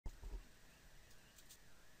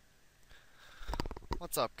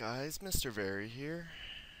What's up, guys? MrVerry here.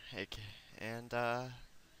 Hey, and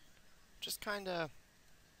just kind of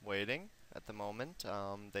waiting at the moment.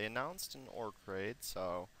 They announced an Orc Raid,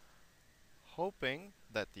 so hoping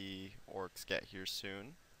that the orcs get here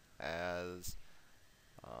soon, as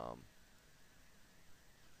um,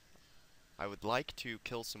 I would like to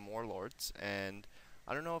kill some warlords. And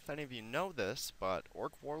I don't know if any of you know this, but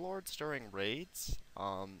orc warlords during raids,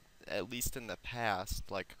 at least in the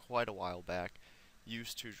past, like quite a while back,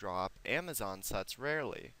 used to drop Amazon sets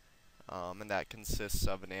rarely. And that consists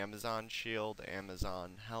of an Amazon shield,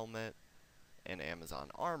 Amazon helmet, and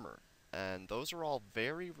Amazon armor. And those are all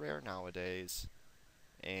very rare nowadays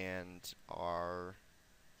and are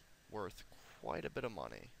worth quite a bit of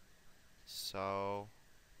money. So,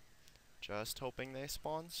 just hoping they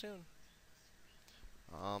spawn soon.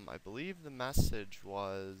 I believe the message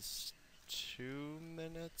was 2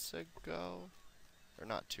 minutes ago. Or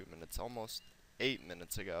not 2 minutes, almost 8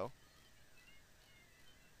 minutes ago.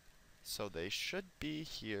 So they should be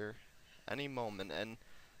here any moment, and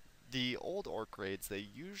the old orc raids, they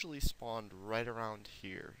usually spawned right around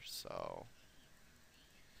here, so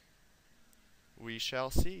we shall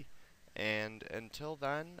see. And until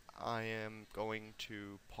then, I am going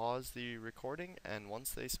to pause the recording, and once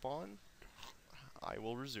they spawn, I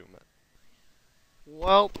will resume it.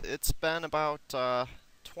 Well, it's been about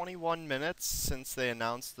 21 minutes since they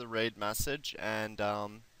announced the raid message, and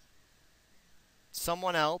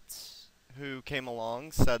someone else who came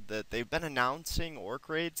along said that they've been announcing orc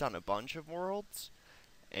raids on a bunch of worlds,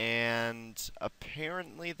 and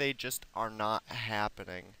apparently they just are not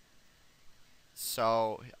happening.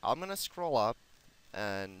 So I'm gonna scroll up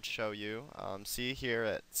and show you. See here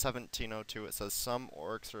at 1702 it says some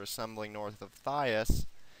orcs are assembling north of Thias,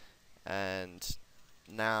 and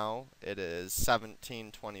now it is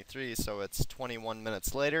 1723, so it's 21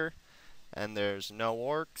 minutes later, and there's no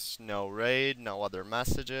orcs, no raid, no other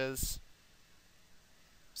messages.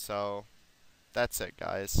 So that's it,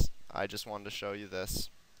 guys. I just wanted to show you this.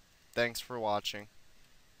 Thanks for watching.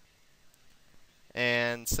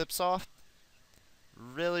 And cipsoft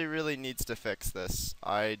really needs to fix this.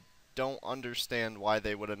 I don't understand why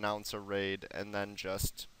they would announce a raid and then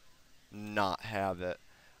just not have it.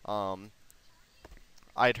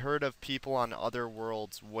 I'd heard of people on other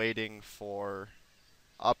worlds waiting for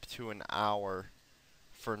up to an hour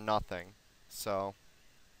for nothing. So,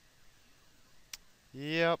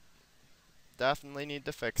 yep, definitely need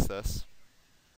to fix this.